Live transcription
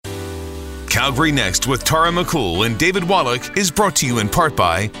Calgary Next with Tara McCool and David Wallach is brought to you in part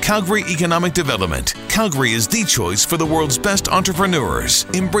by Calgary Economic Development. Calgary is the choice for the world's best entrepreneurs,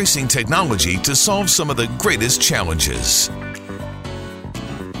 embracing technology to solve some of the greatest challenges.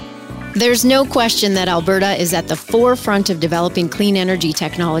 There's no question that Alberta is at the forefront of developing clean energy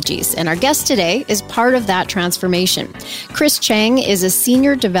technologies, and our guest today is part of that transformation. Chris Chang is a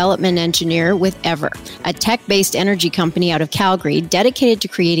senior development engineer with Ever, a tech-based energy company out of Calgary dedicated to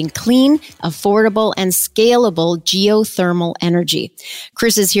creating clean, affordable, and scalable geothermal energy.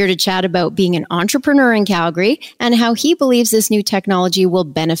 Chris is here to chat about being an entrepreneur in Calgary and how he believes this new technology will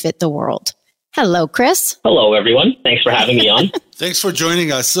benefit the world. Hello, Chris. Hello, everyone. Thanks for having me on. Thanks for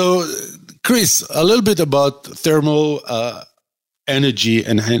joining us. So, Chris, a little bit about thermal energy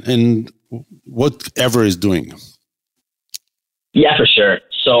and what Ever is doing. Yeah, for sure.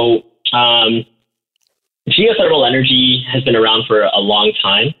 So, geothermal energy has been around for a long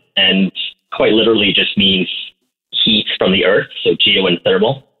time and quite literally just means heat from the earth, so geo and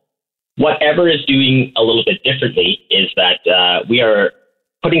thermal. What Ever is doing a little bit differently is that we are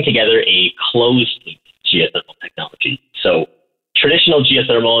putting together a closed-loop geothermal technology. So traditional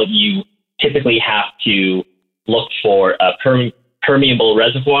geothermal, you typically have to look for a permeable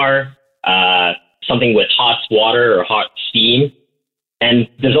reservoir, something with hot water or hot steam. And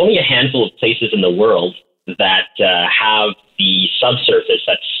there's only a handful of places in the world that have the subsurface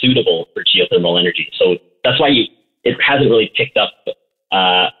that's suitable for geothermal energy. So that's why it hasn't really picked up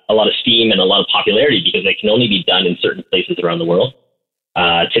a lot of steam and a lot of popularity, because it can only be done in certain places around the world.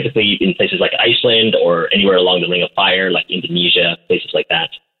 Typically in places like Iceland or anywhere along the Ring of Fire, like Indonesia, places like that.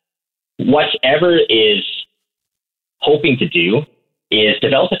 What Ever is hoping to do is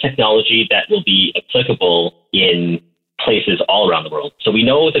develop a technology that will be applicable in places all around the world. So we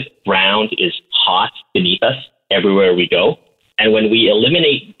know the ground is hot beneath us everywhere we go. And when we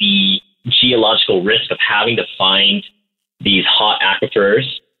eliminate the geological risk of having to find these hot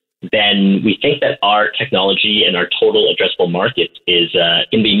aquifers, then we think that our technology and our total addressable market is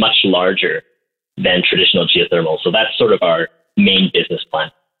can be much larger than traditional geothermal. So that's sort of our main business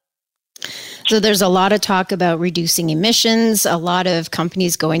plan. So there's a lot of talk about reducing emissions, a lot of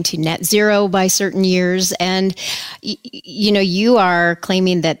companies going to net zero by certain years. And, you are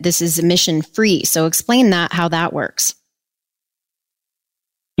claiming that this is emission free. So explain that, how that works.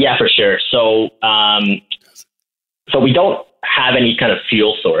 Yeah, for sure. So we don't have any kind of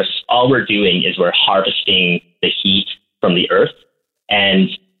fuel source. All we're doing is we're harvesting the heat from the earth. And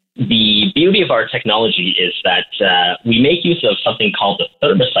the beauty of our technology is that we make use of something called the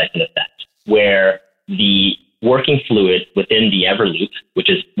thermosiphon effect, where the working fluid within the Everloop, which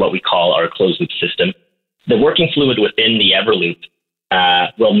is what we call our closed loop system, the working fluid within the Everloop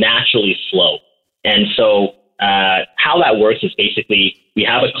will naturally flow. And so how that works is basically we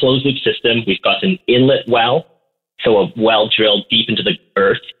have a closed loop system. We've got an inlet well, so a well drilled deep into the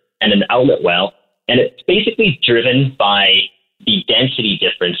earth, and an outlet well. And it's basically driven by the density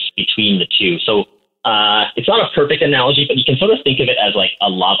difference between the two. So it's not a perfect analogy, but you can sort of think of it as like a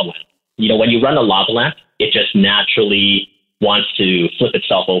lava lamp. When you run a lava lamp, it just naturally wants to flip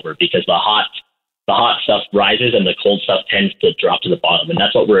itself over because the hot stuff rises and the cold stuff tends to drop to the bottom. And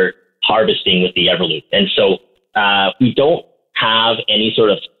that's what we're harvesting with the Everloop. And so we don't have any sort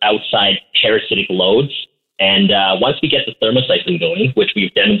of outside parasitic loads. And once we get the thermosiphon going, which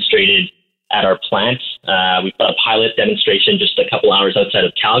we've demonstrated at our plant, we've got a pilot demonstration just a couple hours outside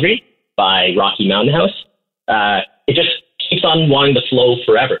of Calgary by Rocky Mountain House. It just keeps on wanting to flow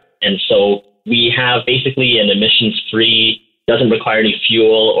forever. And so we have basically an emissions-free, doesn't require any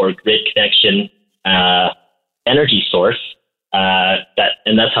fuel or grid connection energy source.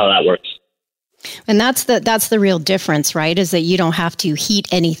 And that's how that works. And that's the real difference, right? Is that you don't have to heat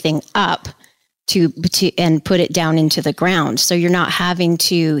anything up to and put it down into the ground. So you're not having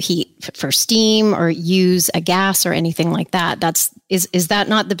to heat for steam or use a gas or anything like that. Is that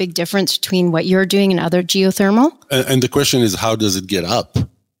not the big difference between what you're doing and other geothermal? And the question is, how does it get up?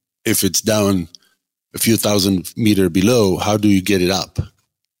 If it's down a few thousand meters below, how do you get it up?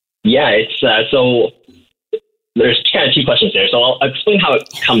 Yeah, it's so there's kind of two questions there. So I'll explain how it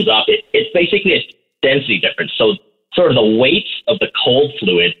comes up. It's basically a density difference. So sort of the weight of the cold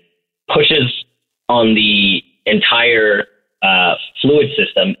fluid pushes on the entire fluid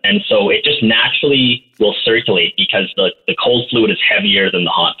system. And so it just naturally will circulate because the cold fluid is heavier than the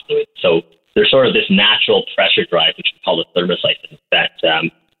hot fluid. So there's sort of this natural pressure drive, which we call the thermosiphon, that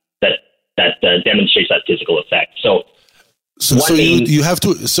demonstrates that physical effect. So you have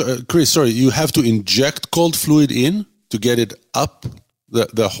to, Chris, you have to inject cold fluid in to get it up,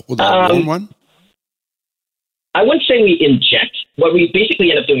 the warm one? I wouldn't say we inject what we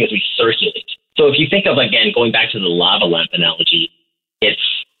basically end up doing is we circulate. So if you think of, again, going back to the lava lamp analogy, it's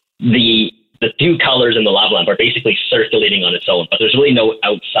the two colors in the lava lamp are basically circulating on its own, but there's really no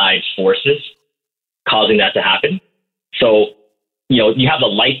outside forces causing that to happen. So, you have the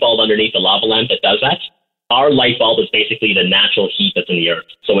light bulb underneath the lava lamp that does that. Our light bulb is basically the natural heat that's in the earth.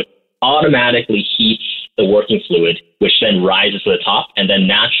 So it automatically heats the working fluid, which then rises to the top, and then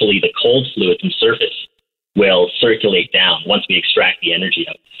naturally the cold fluid from surface will circulate down once we extract the energy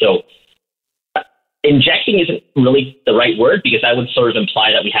out. So injecting isn't really the right word, because that would sort of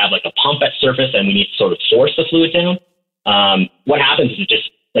imply that we have like a pump at surface and we need to sort of force the fluid down. What happens is it just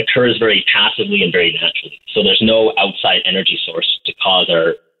occurs very passively and very naturally. So there's no outside energy source to cause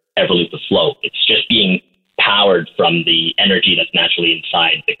our Everloop to flow. It's just being powered from the energy that's naturally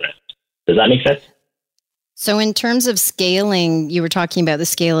inside the ground. Does that make sense? So in terms of scaling, you were talking about the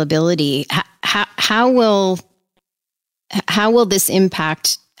scalability. How will this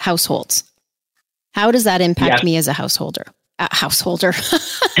impact households? How does that impact me as a house owner? Yeah,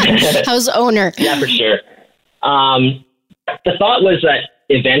 for sure. The thought was that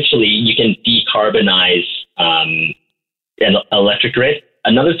eventually you can decarbonize an electric grid.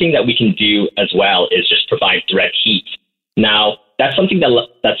 Another thing that we can do as well is just provide direct heat. Now, that's something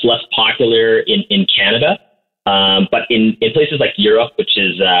that's less popular in Canada, but in places like Europe, which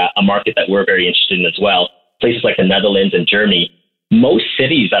is a market that we're very interested in as well, places like the Netherlands and Germany, most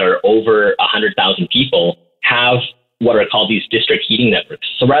cities that are over 100,000 people have what are called these district heating networks.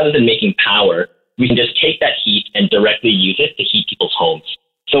 So rather than making power, we can just take that heat and directly use it to heat people's homes.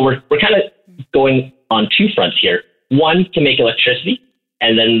 So we're kind of going on two fronts here. One, to make electricity,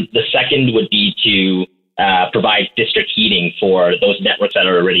 and then the second would be to provide district heating for those networks that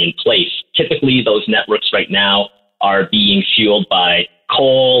are already in place. Typically, those networks right now are being fueled by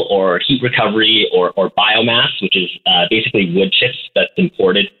coal or heat recovery or biomass, which is basically wood chips that's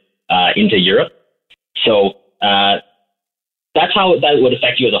imported into Europe. So that's how that would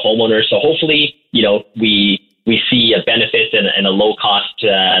affect you as a homeowner. So hopefully, we see a benefit and a low cost,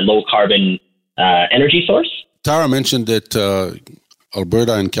 low carbon energy source. Tara mentioned that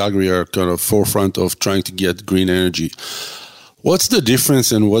Alberta and Calgary are kind of forefront of trying to get green energy. What's the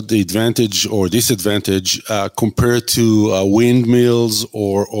difference and what the advantage or disadvantage compared to windmills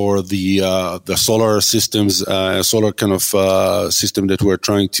or the solar systems, solar kind of system that we're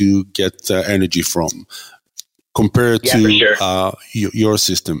trying to get energy from, compared to your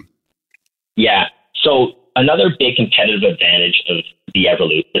system? Yeah. So another big competitive advantage of the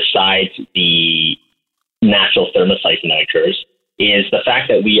Everloop, besides the natural thermosiphon that occurs, is the fact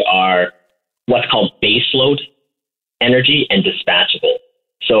that we are what's called baseload energy and dispatchable.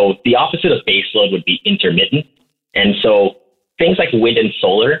 So the opposite of baseload would be intermittent. And so things like wind and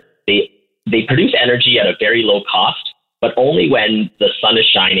solar, they produce energy at a very low cost, but only when the sun is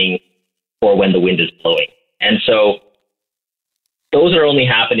shining or when the wind is blowing. And so those are only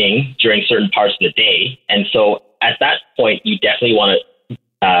happening during certain parts of the day. And so at that point, you definitely want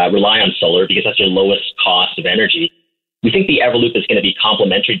to rely on solar because that's your lowest cost of energy. We think the Everloop is going to be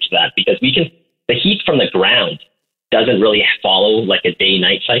complementary to that because the heat from the ground doesn't really follow like a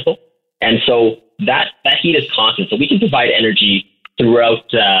day-night cycle. And so that heat is constant. So we can provide energy throughout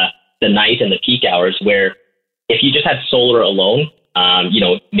the night and the peak hours, where if you just had solar alone,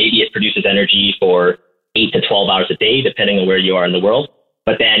 maybe it produces energy for 8 to 12 hours a day, depending on where you are in the world.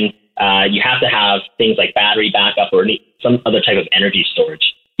 But then you have to have things like battery backup or some other type of energy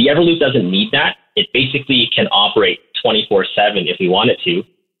storage. The Everloop doesn't need that. It basically can operate 24/7 if we want it to,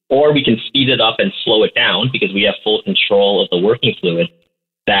 or we can speed it up and slow it down because we have full control of the working fluid,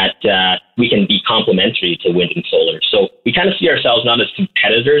 that we can be complementary to wind and solar. So we kind of see ourselves not as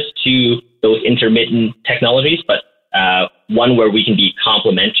competitors to those intermittent technologies, but one where we can be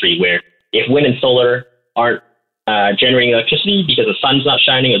complementary, where if wind and solar aren't generating electricity because the sun's not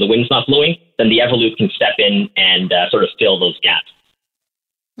shining or the wind's not blowing, then the Everloop can step in and sort of fill those gaps.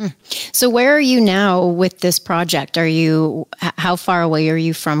 So where are you now with this project? How far away are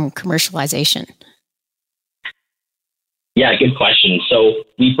you from commercialization? Yeah, good question. So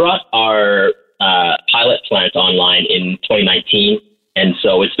we brought our pilot plant online in 2019. And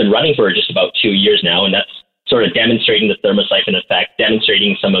so it's been running for just about 2 years now. And that's sort of demonstrating the thermosiphon effect,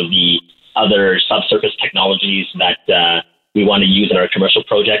 demonstrating some of the other subsurface technologies that we want to use in our commercial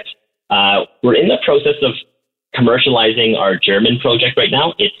project. We're in the process of commercializing our German project right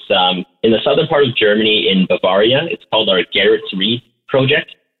now. It's in the southern part of Germany in Bavaria. It's called our Geretsried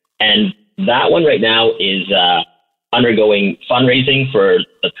project. And that one right now is undergoing fundraising for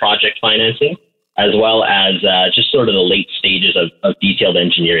the project financing, as well as just sort of the late stages of detailed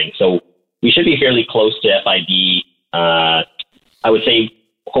engineering. So we should be fairly close to FID I would say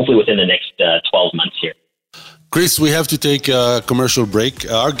hopefully within the next 12 months here. Chris, we have to take a commercial break.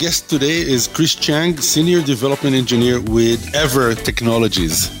 Our guest today is Chris Chang, Senior Development Engineer with Ever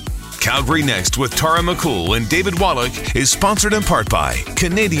Technologies. Calgary Next with Tara McCool and David Wallach is sponsored in part by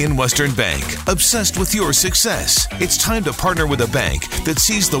Canadian Western Bank. Obsessed with your success. It's time to partner with a bank that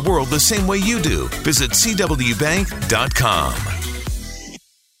sees the world the same way you do. Visit cwbank.com.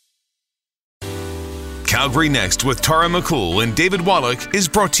 Calgary Next with Tara McCool and David Wallach is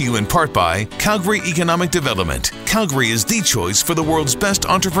brought to you in part by Calgary Economic Development. Calgary is the choice for the world's best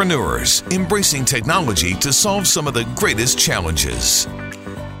entrepreneurs, embracing technology to solve some of the greatest challenges.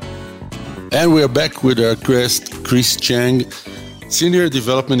 And we're back with our guest, Chris Chang, Senior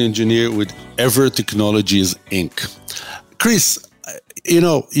Development Engineer with Ever Technologies, Inc. Chris,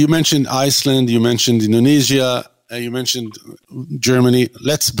 you mentioned Iceland, you mentioned Indonesia, you mentioned Germany.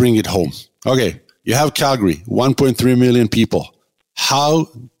 Let's bring it home. Okay. You have Calgary, 1.3 million people. How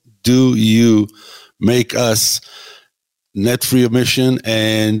do you make us net free emission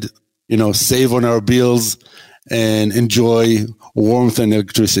and, save on our bills and enjoy warmth and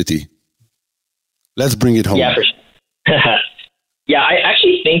electricity? Let's bring it home. Yeah, for sure. Yeah, I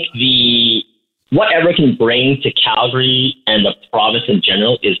actually think whatever can bring to Calgary and the province in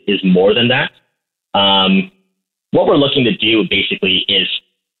general is more than that. What we're looking to do basically is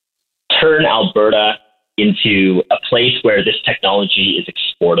turn Alberta into a place where this technology is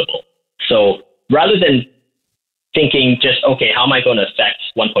exportable. So rather than thinking just, okay, how am I going to affect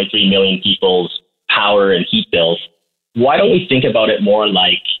 1.3 million people's power and heat bills? Why don't we think about it more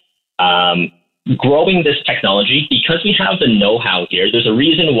like growing this technology? Because we have the know-how here. There's a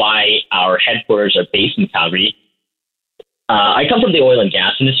reason why our headquarters are based in Calgary. I come from the oil and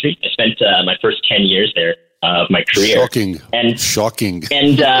gas industry. I spent my first 10 years there of my career. Shocking.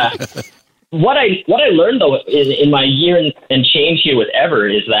 And what I learned though in my year and change here with Ever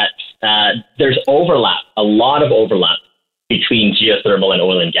is that there's a lot of overlap between geothermal and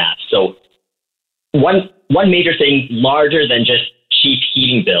oil and gas. So one major thing, larger than just cheap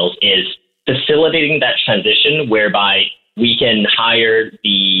heating bills, is facilitating that transition whereby we can hire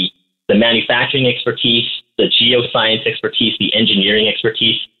the manufacturing expertise, the geoscience expertise, the engineering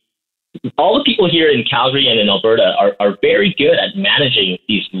expertise. All the people here in Calgary and in Alberta are very good at managing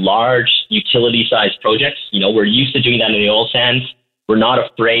these large utility-sized projects. We're used to doing that in the oil sands. We're not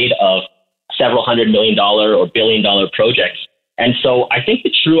afraid of several $100 million or $1 billion projects. And so I think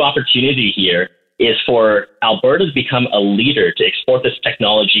the true opportunity here is for Alberta to become a leader to export this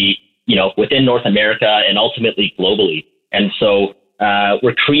technology, within North America and ultimately globally. And so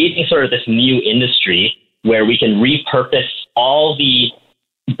we're creating sort of this new industry where we can repurpose all the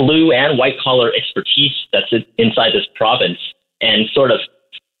blue and white collar expertise that's inside this province and sort of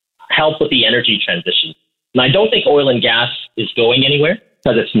help with the energy transition. And I don't think oil and gas is going anywhere,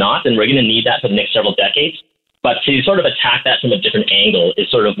 because it's not, and we're going to need that for the next several decades. But to sort of attack that from a different angle is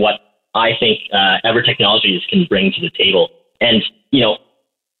sort of what I think Ever Technologies can bring to the table. And,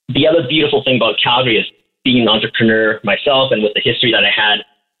 the other beautiful thing about Calgary is being an entrepreneur myself, and with the history that I had,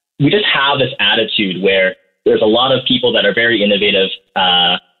 we just have this attitude where there's a lot of people that are very innovative,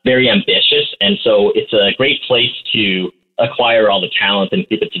 very ambitious. And so it's a great place to acquire all the talent and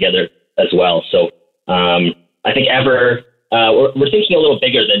keep it together as well. So I think Ever, we're thinking a little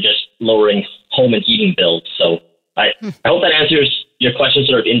bigger than just lowering home and heating bills. So I hope that answers your question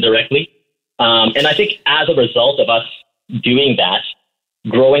sort of indirectly. And I think as a result of us doing that,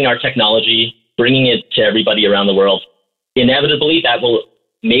 growing our technology, bringing it to everybody around the world, inevitably that will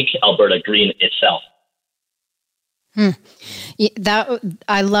make Alberta green itself.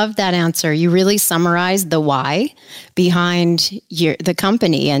 I love that answer. You really summarized the why behind the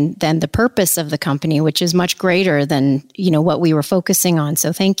company, and then the purpose of the company, which is much greater than what we were focusing on.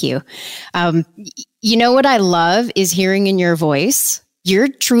 So thank you. What I love is hearing in your voice, you're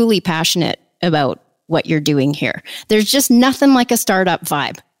truly passionate about what you're doing here. There's just nothing like a startup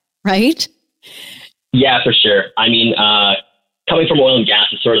vibe, right? Yeah, for sure. I mean, coming from oil and gas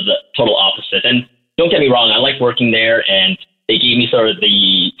is sort of the total opposite. And don't get me wrong, I like working there, and they gave me sort of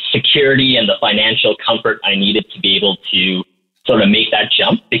the security and the financial comfort I needed to be able to sort of make that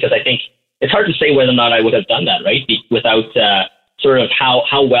jump, because I think it's hard to say whether or not I would have done that, right? Without sort of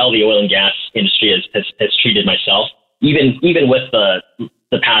how well the oil and gas industry has treated myself, even with the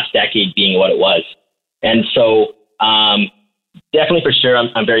past decade being what it was. And so definitely for sure,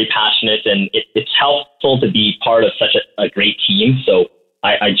 I'm very passionate, and it's helpful to be part of such a great team. So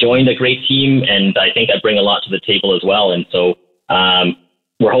I joined a great team, and I think I bring a lot to the table as well. And so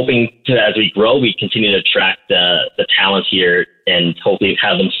we're hoping to, as we grow, we continue to attract the talent here and hopefully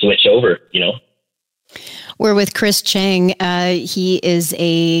have them switch over, We're with Chris Cheng. He is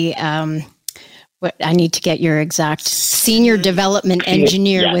a, I need to get your exact senior development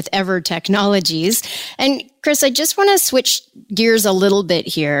engineer with Ever Technologies. And Chris, I just want to switch gears a little bit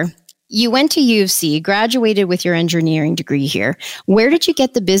here. You went to U of C, graduated with your engineering degree here. Where did you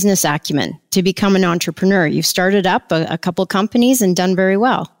get the business acumen to become an entrepreneur? You've started up a couple companies and done very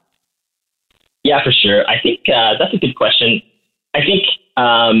well. Yeah, for sure. I think that's a good question. I think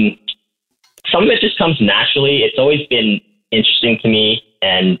some of it just comes naturally. It's always been interesting to me.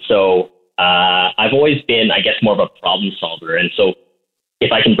 And so I've always been, I guess, more of a problem solver. And so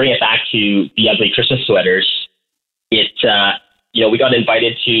if I can bring it back to the ugly Christmas sweaters, we got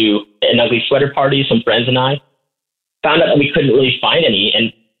invited to an ugly sweater party, some friends and I found out that we couldn't really find any.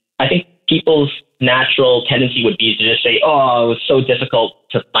 And I think people's natural tendency would be to just say, oh, it was so difficult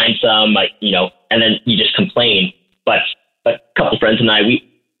to find some, and then you just complain. But a couple friends and I,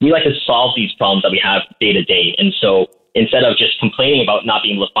 we like to solve these problems that we have day to day. And so instead of just complaining about not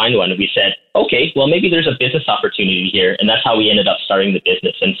being able to find one, we said, okay, well, maybe there's a business opportunity here. And that's how we ended up starting the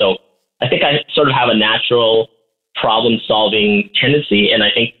business. And so I think I sort of have a natural problem-solving tendency, and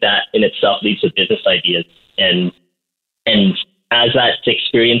I think that in itself leads to business ideas. And as that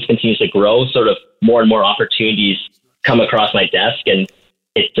experience continues to grow, sort of more and more opportunities come across my desk, and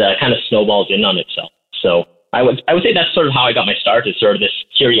it kind of snowballs in on itself. So I would say that's sort of how I got my start, is sort of this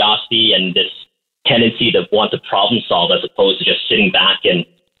curiosity and this tendency to want to problem solve as opposed to just sitting back and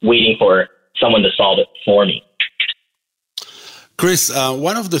waiting for someone to solve it for me. Chris,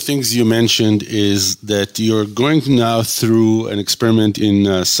 one of the things you mentioned is that you're going now through an experiment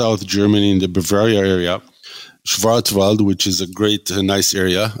in South Germany in the Bavaria area, Schwarzwald, which is a great, nice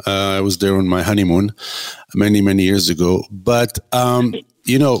area. I was there on my honeymoon many, many years ago. But,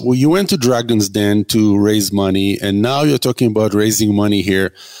 you went to Dragon's Den to raise money, and now you're talking about raising money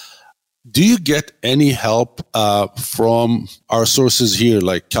here. Do you get any help from our sources here,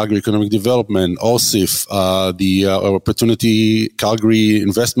 like Calgary Economic Development, OSIF, the Opportunity Calgary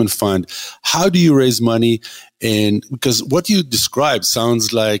Investment Fund? How do you raise money? And because what you described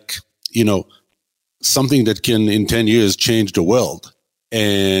sounds like, something that can in 10 years change the world.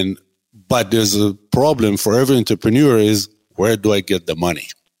 But there's a problem for every entrepreneur is, where do I get the money?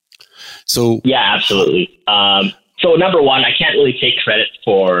 So yeah, absolutely. So number one, I can't really take credit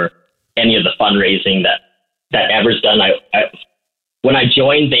for any of the fundraising that Ever's done. When I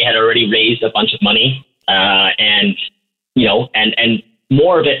joined, they had already raised a bunch of money, and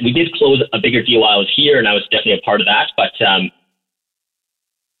more of it. We did close a bigger deal while I was here, and I was definitely a part of that. But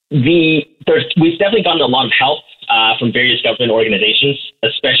we've definitely gotten a lot of help from various government organizations,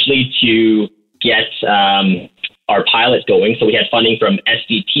 especially to get our pilot going. So we had funding from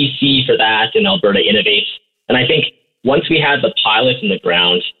SDTC for that, and Alberta Innovates. And I think once we had the pilot in the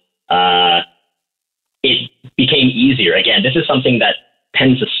ground, it became easier. Again, this is something that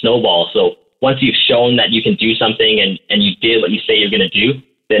tends to snowball. So once you've shown that you can do something and you did what you say you're going to do,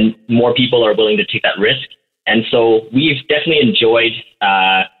 then more people are willing to take that risk. And so we've definitely enjoyed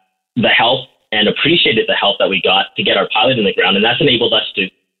the help and appreciated the help that we got to get our pilot in the ground. And that's enabled us to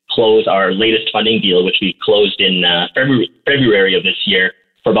close our latest funding deal, which we closed in February of this year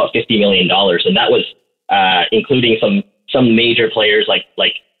for about $50 million. And that was including some major players like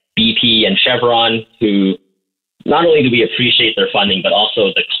BP and Chevron, who not only do we appreciate their funding, but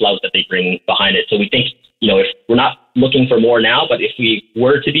also the clout that they bring behind it. So we think, if we're not looking for more now, but if we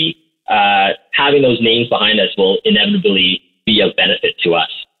were to be, having those names behind us will inevitably be of benefit to us.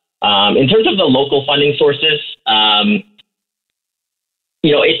 In terms of the local funding sources,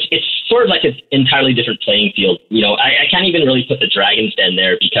 it's sort of like an entirely different playing field. I can't even really put the Dragon's Den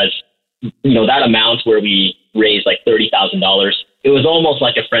there because, that amount where we raised like $30,000, it was almost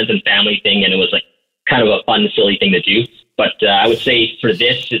like a friends and family thing, and it was like kind of a fun, silly thing to do. But I would say for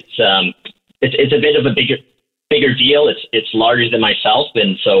this, it's a bit of a bigger deal. It's larger than myself,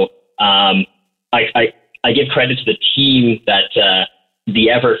 and so I give credit to the team that the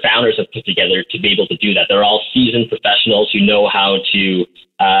Ever founders have put together to be able to do that. They're all seasoned professionals who know how to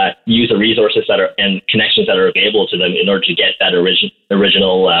use the resources and connections that are available to them in order to get that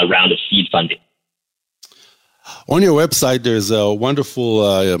original round of seed funding. On your website, there's a wonderful,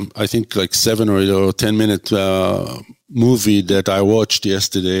 I think like 7 or 10 minute movie that I watched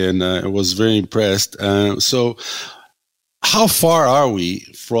yesterday, and I was very impressed. So how far are we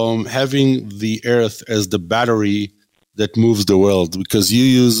from having the Earth as the battery that moves the world? Because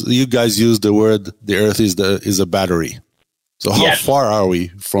you guys use the word the Earth is a battery. So how far are we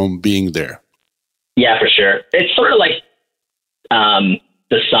from being there? Yeah, for sure. It's sort of like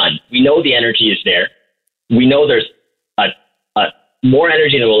the sun. We know the energy is there. We know there's more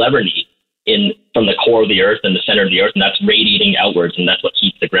energy than we'll ever need in from the core of the Earth and the center of the Earth, and that's radiating outwards, and that's what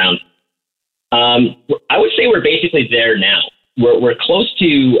heats the ground. I would say we're basically there now. We're close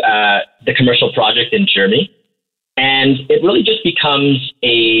to the commercial project in Germany, and it really just becomes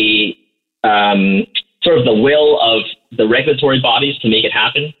a sort of the will of the regulatory bodies to make it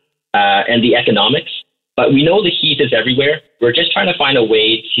happen, and the economics. But we know the heat is everywhere. We're just trying to find a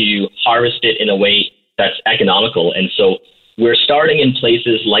way to harvest it in a way that's economical. And so we're starting in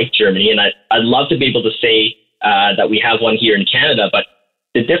places like Germany, and I'd love to be able to say that we have one here in Canada, but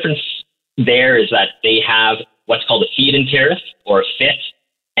the difference there is that they have what's called a feed-in tariff, or FIT,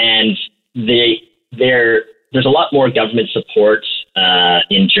 and there's a lot more government support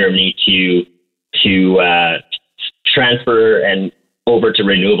in Germany to transfer and over to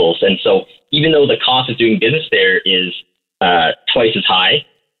renewables. And so even though the cost of doing business there is twice as high,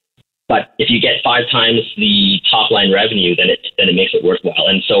 but if you get 5 times the top line revenue, then it makes it worthwhile.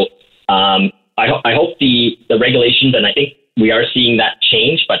 And so I hope the regulations, and I think we are seeing that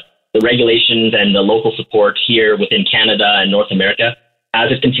change, but the regulations and the local support here within Canada and North America,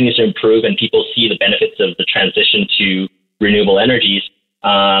 as it continues to improve and people see the benefits of the transition to renewable energies,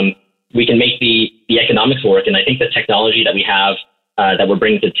 we can make the economics work. And I think the technology that we have that we're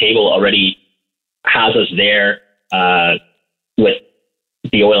bringing to the table already has us there with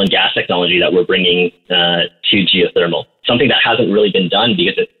the oil and gas technology that we're bringing to geothermal, something that hasn't really been done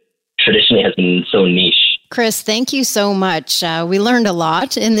because it traditionally has been so niche. Chris, thank you so much. We learned a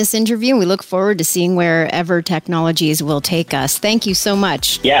lot in this interview. We look forward to seeing wherever technologies will take us. Thank you so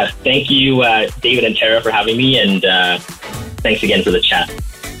much. Yeah, thank you, David and Tara, for having me, and thanks again for the chat.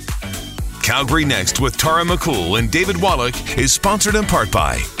 Calgary Next with Tara McCool and David Wallach is sponsored in part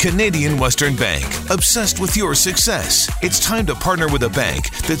by Canadian Western Bank. Obsessed with your success. It's time to partner with a bank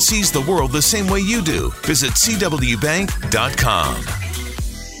that sees the world the same way you do. Visit cwbank.com.